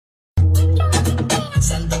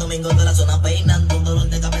Santo Domingo de la zona peinando, un dolor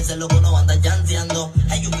de cabeza loco no anda chanceando.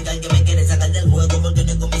 Hay un vital que me quiere sacar del juego porque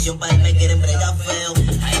no hay comisión para él, me quieren bregar feo.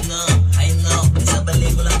 Ay no, esa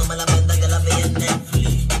película no me la venda que la vi en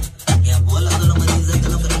Netflix. Mi abuela solo me dice que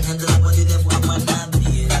lo que mi gente la puede y después más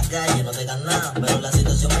nadie. En la calle no te nada, pero la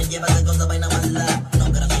situación me lleva a hacer cosas vaina más la.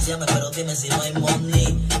 No quiero asociarme, pero dime si no hay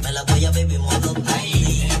money. Me la voy a vivir modo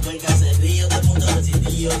ahí. El caserío del mundo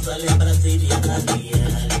decidió salir para Caseria.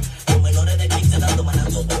 Los menores de 15 dando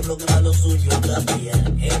manazos por lo que va lo suyo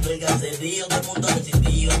también. El caserío del mundo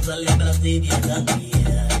decidió salir para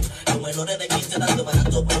Caseria. Los menores de 15 dando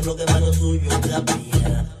manazos por lo que va lo suyo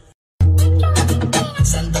también.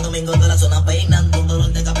 Santo Domingo de la zona peinando, un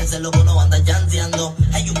dolor de cabeza loco no anda chanceando.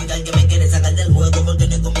 Hay un vital que me quiere sacar del juego porque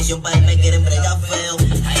no hay comisión para él, me quieren bregar feo.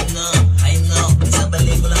 Ay no, esa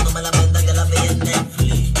película no me la venda que la vi en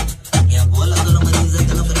Netflix. Mi abuela solo me dice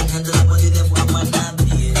que lo que mi gente la puede y después más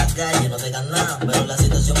nadie. En la calle no te nada, pero la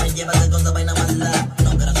situación me lleva a hacer cosas vaina más la.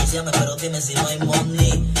 No quiero asociarme, pero dime si no hay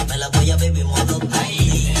money. Me la voy a vivir modo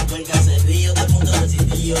ahí. El caserío del mundo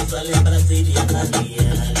decidió salir para Caseria.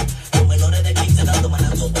 Los menores de 15 dando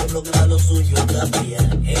manazos por lo que va lo suyo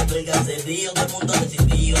también. El caserío del mundo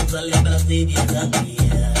decidió salir para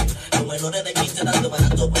Caseria. Los menores de 15 dando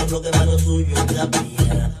manazos por lo que va lo suyo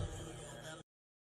también.